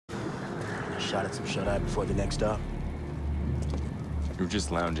Shot at some shut-eye before the next stop. You were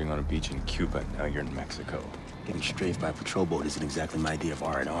just lounging on a beach in Cuba, now you're in Mexico. Getting strafed by a patrol boat isn't exactly my idea of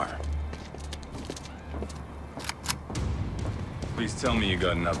R&R. Please tell me you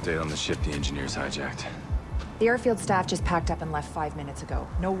got an update on the ship the engineers hijacked. The airfield staff just packed up and left 5 minutes ago.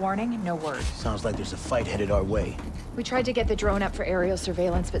 No warning, no word. Sounds like there's a fight headed our way. We tried to get the drone up for aerial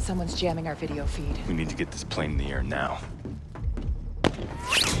surveillance, but someone's jamming our video feed. We need to get this plane in the air now.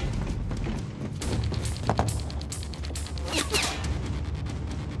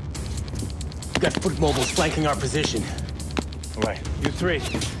 We got foot mobiles flanking our position. All right, you three.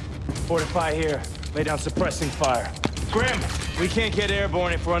 Fortify here. Lay down suppressing fire. Grim, we can't get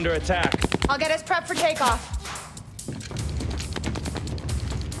airborne if we're under attack. I'll get us prepped for takeoff.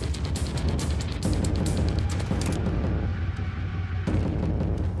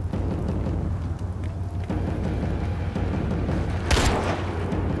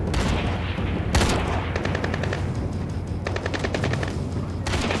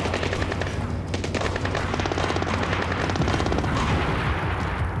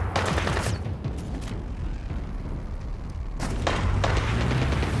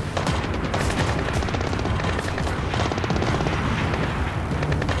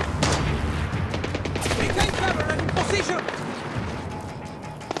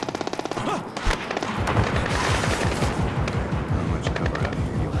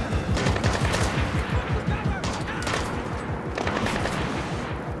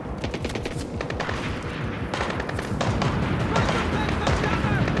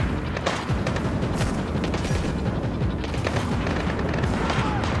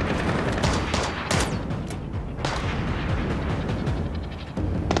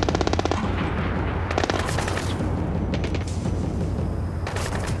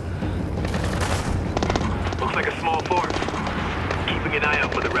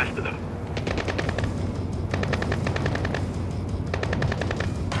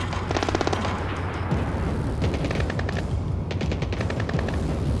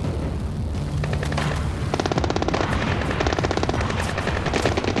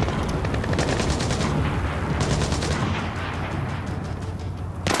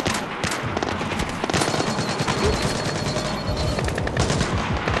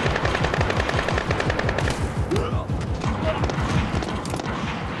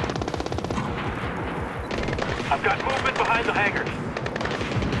 I've got movement behind the hangars.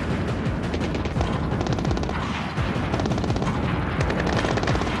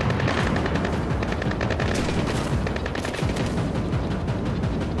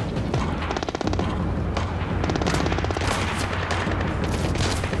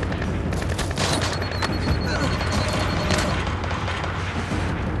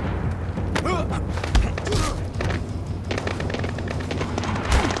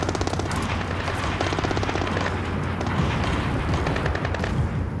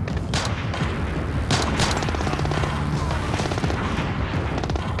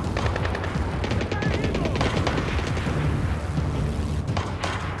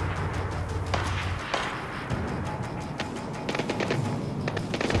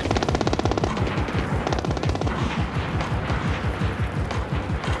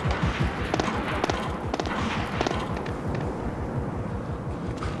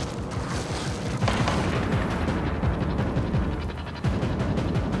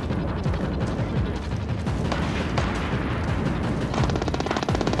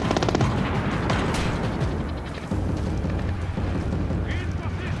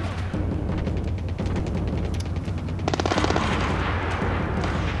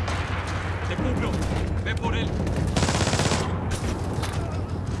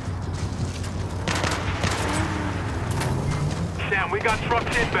 We got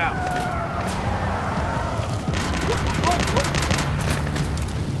trucks inbound.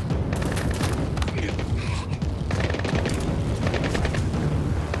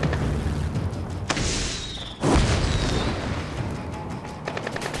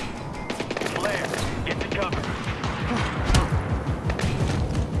 Flare, get to cover.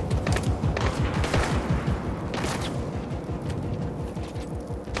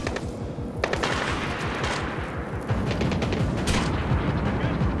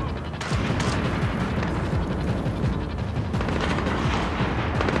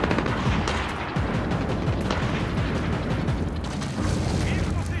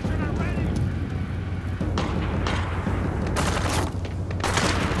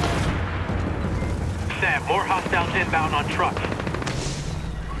 More hostiles inbound on trucks.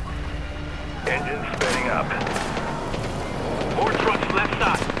 Engine spinning up. More trucks left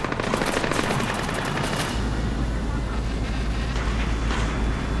side.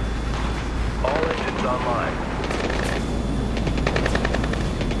 online.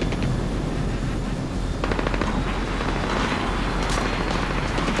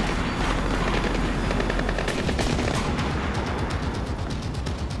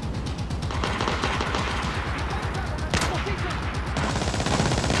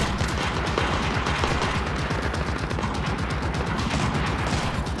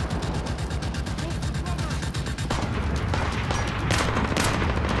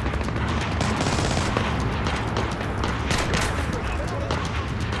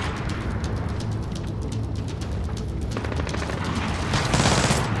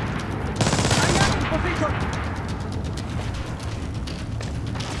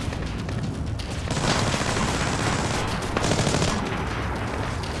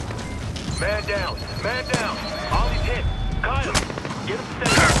 Man down! Man down! Ollie's hit! Cut him! Get him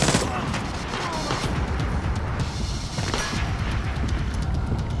safe!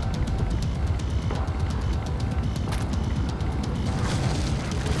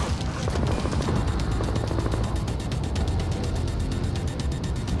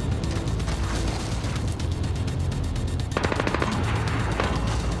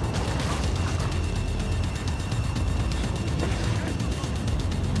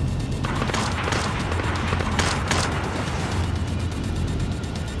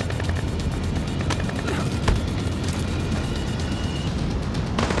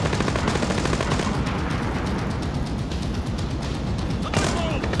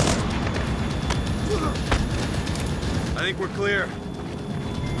 I think we're clear.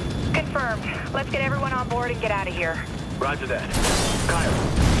 Confirmed. Let's get everyone on board and get out of here. Roger that. Kyle,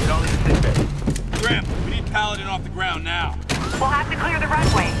 get Ollie to sick bay. Grim, we need Paladin off the ground now. We'll have to clear the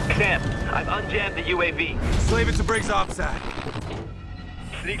runway. Sam, I've unjammed the UAV. Slave it to Briggs' OPSAT.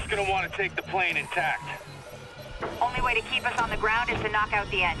 Sneak's gonna want to take the plane intact. Only way to keep us on the ground is to knock out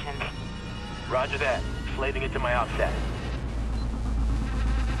the engines. Roger that. Slaving it to my offset.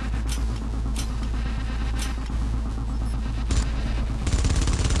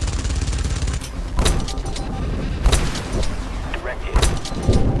 Direct hit.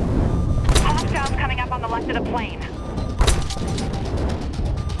 Hostiles coming up on the left of the plane.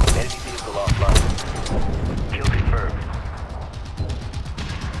 Enemy vehicle offline. Kill confirmed.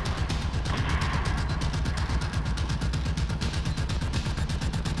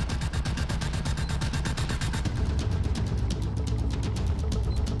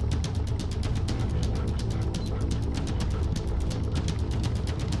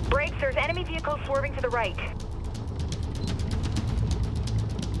 Brakes, there's enemy vehicles swerving to the right.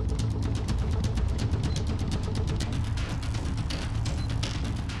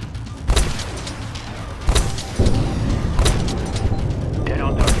 Dead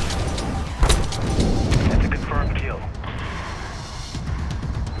on target. That's a confirmed kill.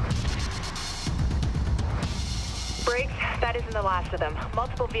 Brakes, that isn't the last of them.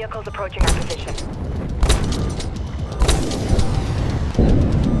 Multiple vehicles approaching our position.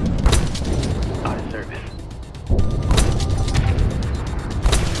 Out of service.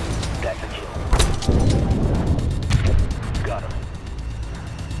 That's a kill. Got him.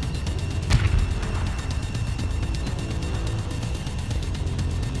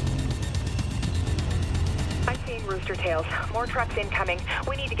 I'm seeing rooster tails. More trucks incoming.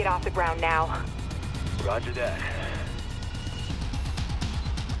 We need to get off the ground now. Roger that.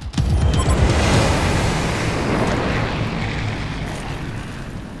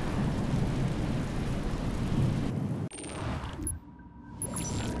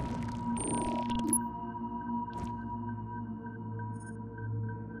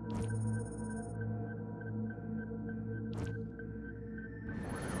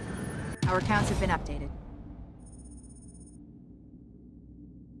 Our accounts have been updated.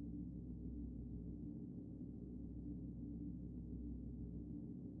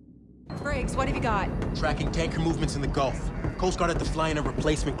 Briggs, what have you got? Tracking tanker movements in the Gulf. Coast Guard had to fly in a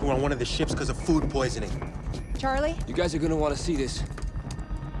replacement crew on one of the ships because of food poisoning. Charlie? You guys are gonna want to see this.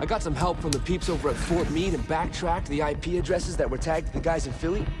 I got some help from the peeps over at Fort Meade and backtracked the IP addresses that were tagged to the guys in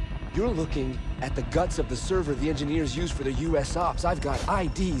Philly. You're looking at the guts of the server the engineers use for their US ops. I've got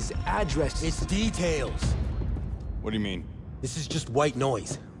IDs, addresses. It's details. What do you mean? This is just white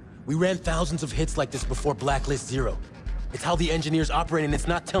noise. We ran thousands of hits like this before Blacklist 0. It's how the engineers operate, and it's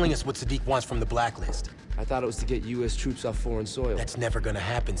not telling us what Sadiq wants from the Blacklist. I thought it was to get US troops off foreign soil. That's never gonna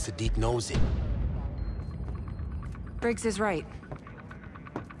happen. Sadiq knows it. Briggs is right.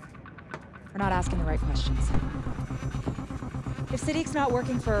 We're not asking the right questions. If Sadiq's not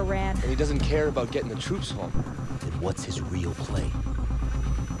working for Iran... And he doesn't care about getting the troops home. Then what's his real play?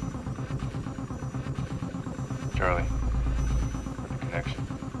 Charlie, the connection.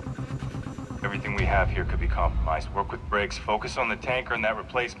 Everything we have here could be compromised. Work with Briggs. Focus on the tanker and that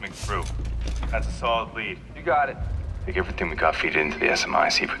replacement crew. That's a solid lead. You got it. Take everything we got, feed it into the SMI,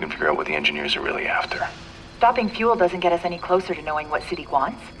 see if we can figure out what the engineers are really after. Stopping fuel doesn't get us any closer to knowing what Siddiq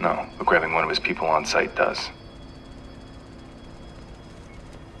wants. No, but grabbing one of his people on site does.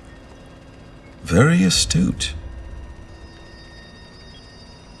 Very astute.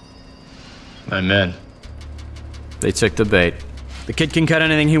 My men. They took the bait. The kid can cut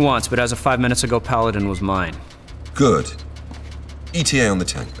anything he wants, but as of 5 minutes ago, Paladin was mine. Good. ETA on the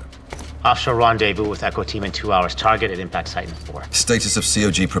tanker. Offshore rendezvous with Echo Team in 2 hours. Target at impact site in 4. Status of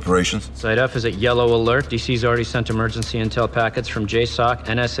COG preparations? Site F is at yellow alert. DC's already sent emergency intel packets from JSOC,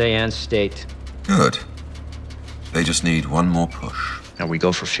 NSA, and State. Good. They just need one more push. Now we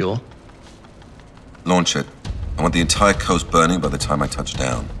go for fuel? Launch it. I want the entire coast burning by the time I touch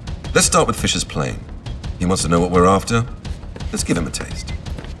down. Let's start with Fisher's plane. He wants to know what we're after. Let's give him a taste.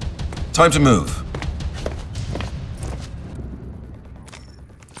 Time to move.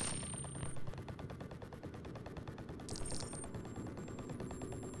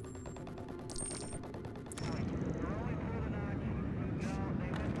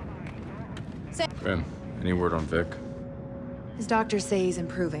 Grim, any word on Vic? His doctors say he's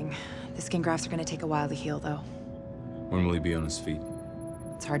improving. The skin grafts are gonna take a while to heal, though. When will he be on his feet?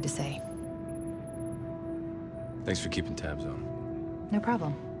 It's hard to say. Thanks for keeping tabs on him. No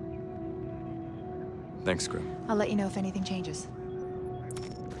problem. Thanks, Grim. I'll let you know if anything changes.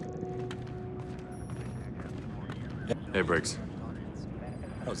 Hey, Briggs.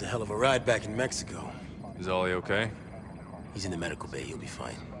 That was a hell of a ride back in Mexico. Is Ollie okay? He's in the medical bay, he'll be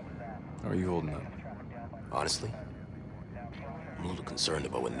fine. How are you holding up? Honestly, I'm a little concerned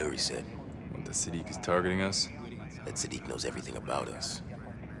about what Nuri said. When the Siddiq is targeting us? That Siddiq knows everything about us.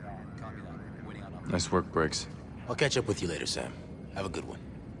 Nice work, Briggs. I'll catch up with you later, Sam. Have a good one.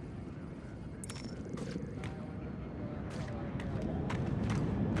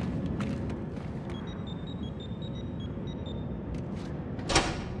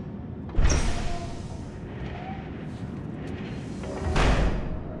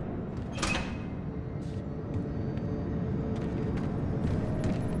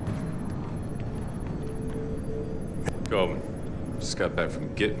 Goldman, just got back from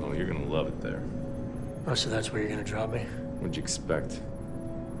Gitmo. You're gonna love it there. Oh, so that's where you're gonna drop me? What'd you expect?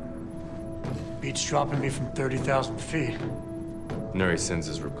 Beats dropping me from 30,000 feet. Nuri sends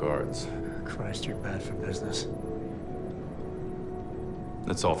his regards. Christ, you're bad for business.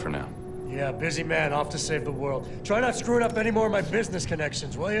 That's all for now. Yeah, busy man, off to save the world. Try not screwing up any more of my business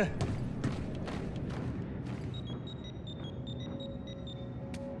connections, will you?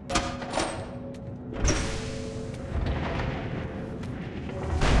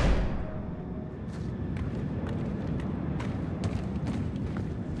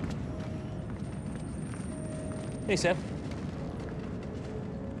 Hey, Sam.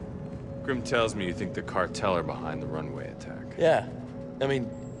 Grim tells me you think the cartel are behind the runway attack. Yeah. I mean,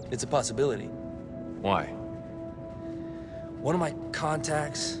 it's a possibility. Why? One of my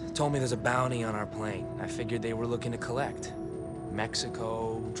contacts told me there's a bounty on our plane. I figured they were looking to collect.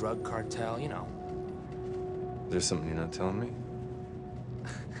 Mexico, drug cartel, you know. There's something you're not telling me?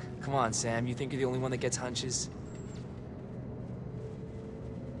 Come on, Sam. You think you're the only one that gets hunches?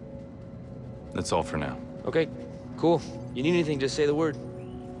 That's all for now. Okay, cool. You need anything, just say the word.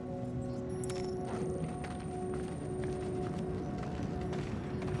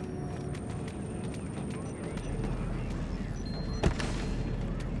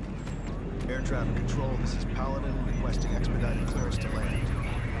 Air traffic control, this is Paladin requesting expedited clearance to land.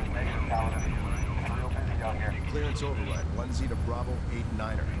 Thanks, Paladin. It's real busy down here. Clearance override, 1 Zeta Bravo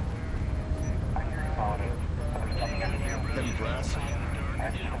 89er. I hear you, Paladin. There's nothing I can do. Heavy brass. I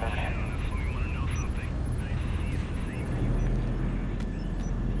just remembered.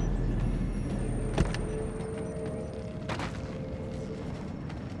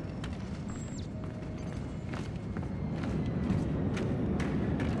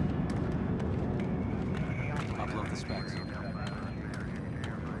 Upload the specs.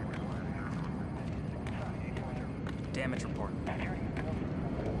 Damage report.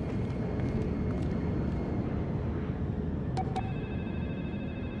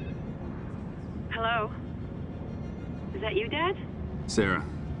 Hello? Is that you, Dad? Sarah,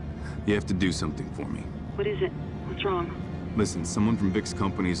 you have to do something for me. What is it? What's wrong? Listen, someone from Vic's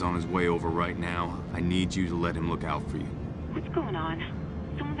company is on his way over right now. I need you to let him look out for you. What's going on?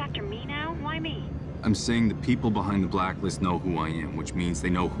 Someone's after me now? Why me? I'm saying the people behind the Blacklist know who I am, which means they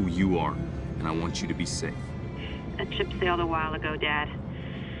know who you are, and I want you to be safe. That ship sailed a while ago, Dad.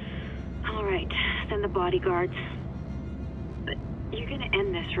 All right, send the bodyguards. But you're gonna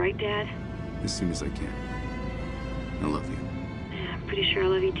end this, right, Dad? as soon as I can. I love you. Yeah, I'm pretty sure I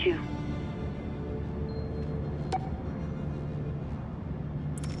love you too.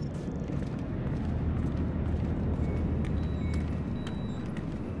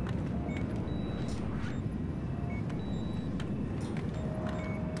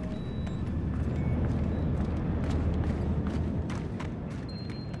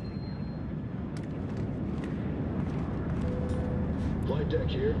 Flight deck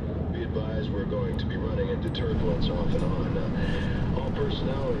here. Be advised we're going to be running into turbulence off and on. All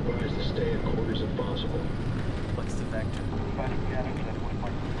personnel are advised to stay in quarters if possible. What's the vector?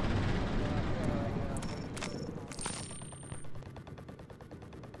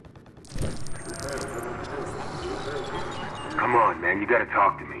 Come on, man, you gotta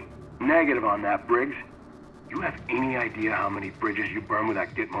talk to me. Negative on that, Briggs. You have any idea how many bridges you burned with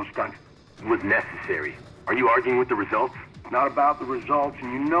that Gitmo stunt? It was necessary. Are you arguing with the results? It's not about the results,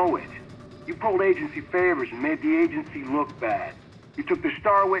 and you know it. You pulled agency favors and made the agency look bad. You took the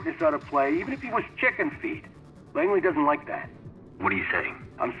star witness out of play, even if he was chicken feed. Langley doesn't like that. What are you saying?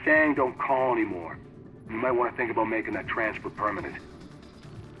 I'm saying don't call anymore. You might want to think about making that transfer permanent.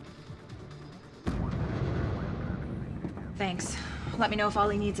 Thanks. Let me know if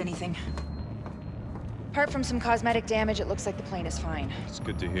Ollie needs anything. Apart from some cosmetic damage, it looks like the plane is fine. It's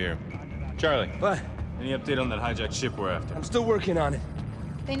good to hear. Charlie. What? Any update on that hijacked ship we're after? I'm still working on it.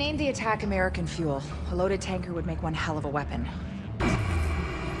 They named the attack American fuel. A loaded tanker would make one hell of a weapon.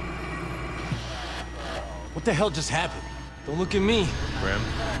 What the hell just happened? Don't look at me. Grim?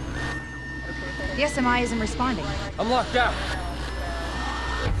 The SMI isn't responding. I'm locked out.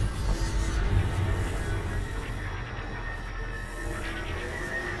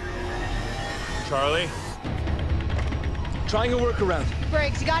 Charlie? Trying a workaround.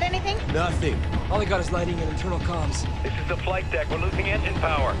 Briggs, you got anything? Nothing. All I got is lighting and internal comms. This is the flight deck. We're losing engine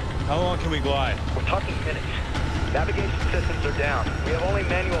power. How long can we glide? We're talking minutes. Navigation systems are down. We have only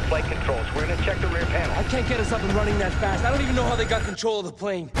manual flight controls. We're gonna check the rear panel. I can't get us up and running that fast. I don't even know how they got control of the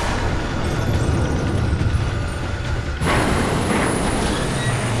plane.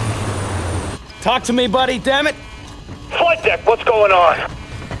 Talk to me, buddy, damn it! Flight deck, what's going on?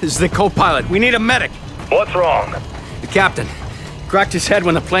 This is the co-pilot. We need a medic. What's wrong? The captain cracked his head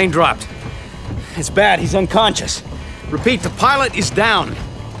when the plane dropped. It's bad, he's unconscious. Repeat, the pilot is down.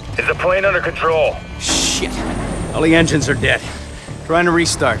 Is the plane under control? Shit. All the engines are dead. Trying to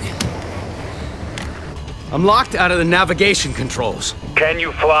restart. I'm locked out of the navigation controls. Can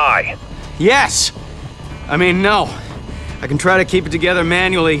you fly? Yes! I mean, no. I can try to keep it together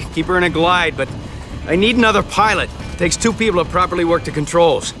manually, keep her in a glide, but I need another pilot. It takes two people to properly work the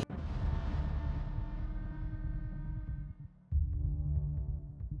controls.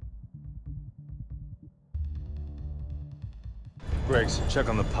 Briggs, check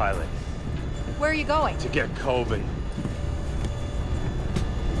on the pilot. Where are you going? To get Coben.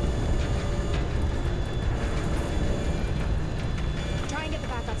 Try and get the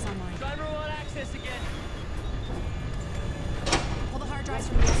backups online. Driver want access again. Pull the hard drives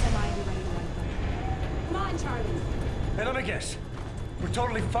from the SMI and be ready to run them. Come on, Charlie. Hey, let me guess. We're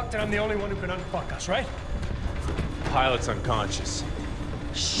totally fucked and I'm the only one who can unfuck us, right? Pilot's unconscious.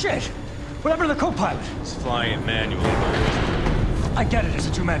 Shit! What happened to the co-pilot? He's flying it manually. I get it, it's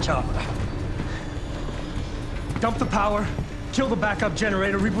a two-man job. Dump the power, kill the backup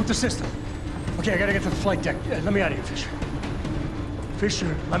generator, reboot the system. Okay, I gotta get to the flight deck. Yeah, let me out of here, Fisher.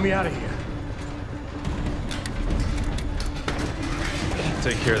 Fisher, let me out of here.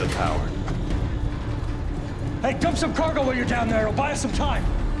 Take care of the power. Hey, dump some cargo while you're down there. It'll buy us some time.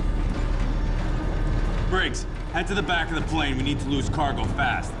 Briggs, head to the back of the plane. We need to lose cargo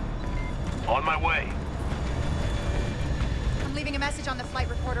fast. On my way. I'm leaving a message on the flight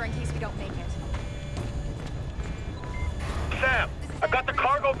recorder in case we don't make it. Sam, I got the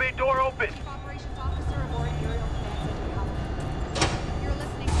cargo bay door open. Operations officer aboard Aerial Command Center. You're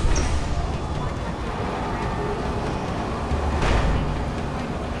listening to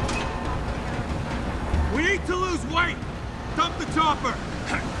We need to lose weight! Dump the chopper!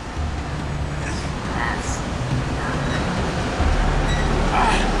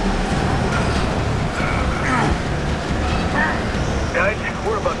 Guys,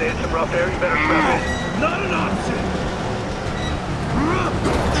 we're about to hit some rough air. You better strap in. Not an option!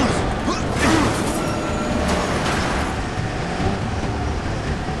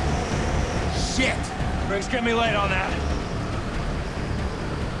 Shit! Briggs, get me late on that.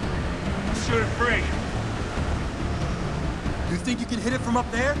 I'll shoot it free. You think you can hit it from up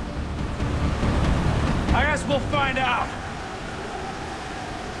there? I guess we'll find out.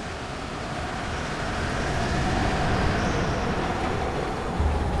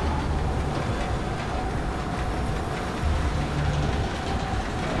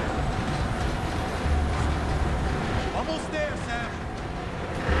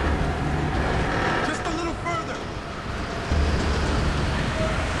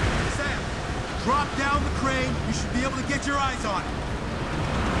 Drop down the crane. You should be able to get your eyes on it.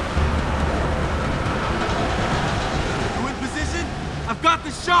 You in position? I've got the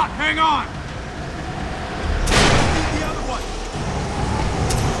shot! Hang on! Need the other one.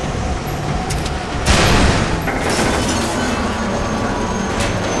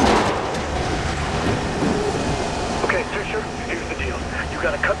 Okay, Fisher, here's the deal. You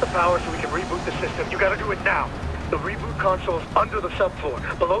gotta cut the power so we can reboot the system. You gotta do it now. The reboot console's under the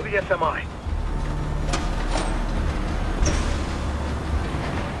subfloor, below the SMI.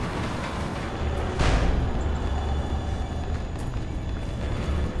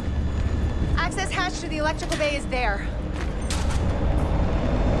 Access hatch to the electrical bay is there.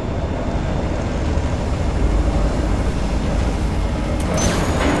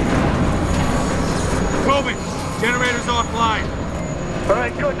 Kobe, generator's offline. All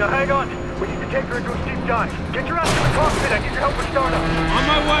right, good. Now hang on. We need to take her into a steep dive. Get your ass to the cockpit. I need your help with startup. On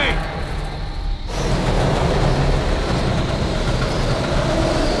my way.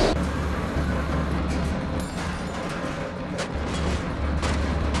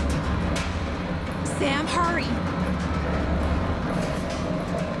 Sam, hurry!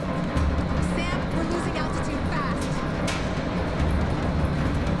 Sam, we're losing altitude fast.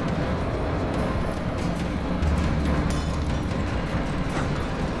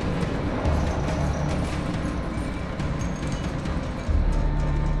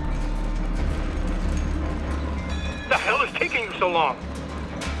 The hell is taking you so long?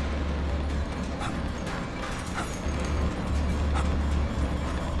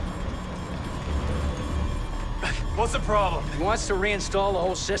 What's the problem? He wants to reinstall the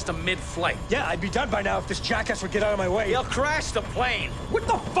whole system mid-flight. Yeah, I'd be done by now if this jackass would get out of my way. He'll crash the plane. What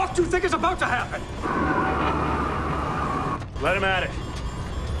the fuck do you think is about to happen? Let him at it.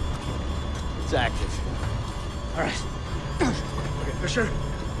 It's active. All right. Okay, Fisher,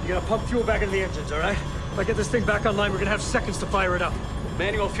 you gotta pump fuel back into the engines, all right? If I get this thing back online, we're gonna have seconds to fire it up.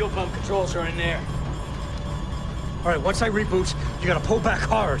 Manual fuel pump controls are in there. All right, once I reboot, you gotta pull back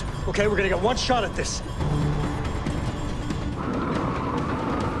hard, okay? We're gonna get one shot at this.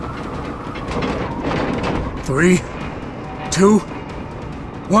 Three, two,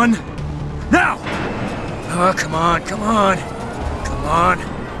 one, now! Oh, come on, come on. Come on.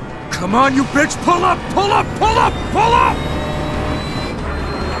 Come on, you bitch! Pull up, pull up, pull up, pull up!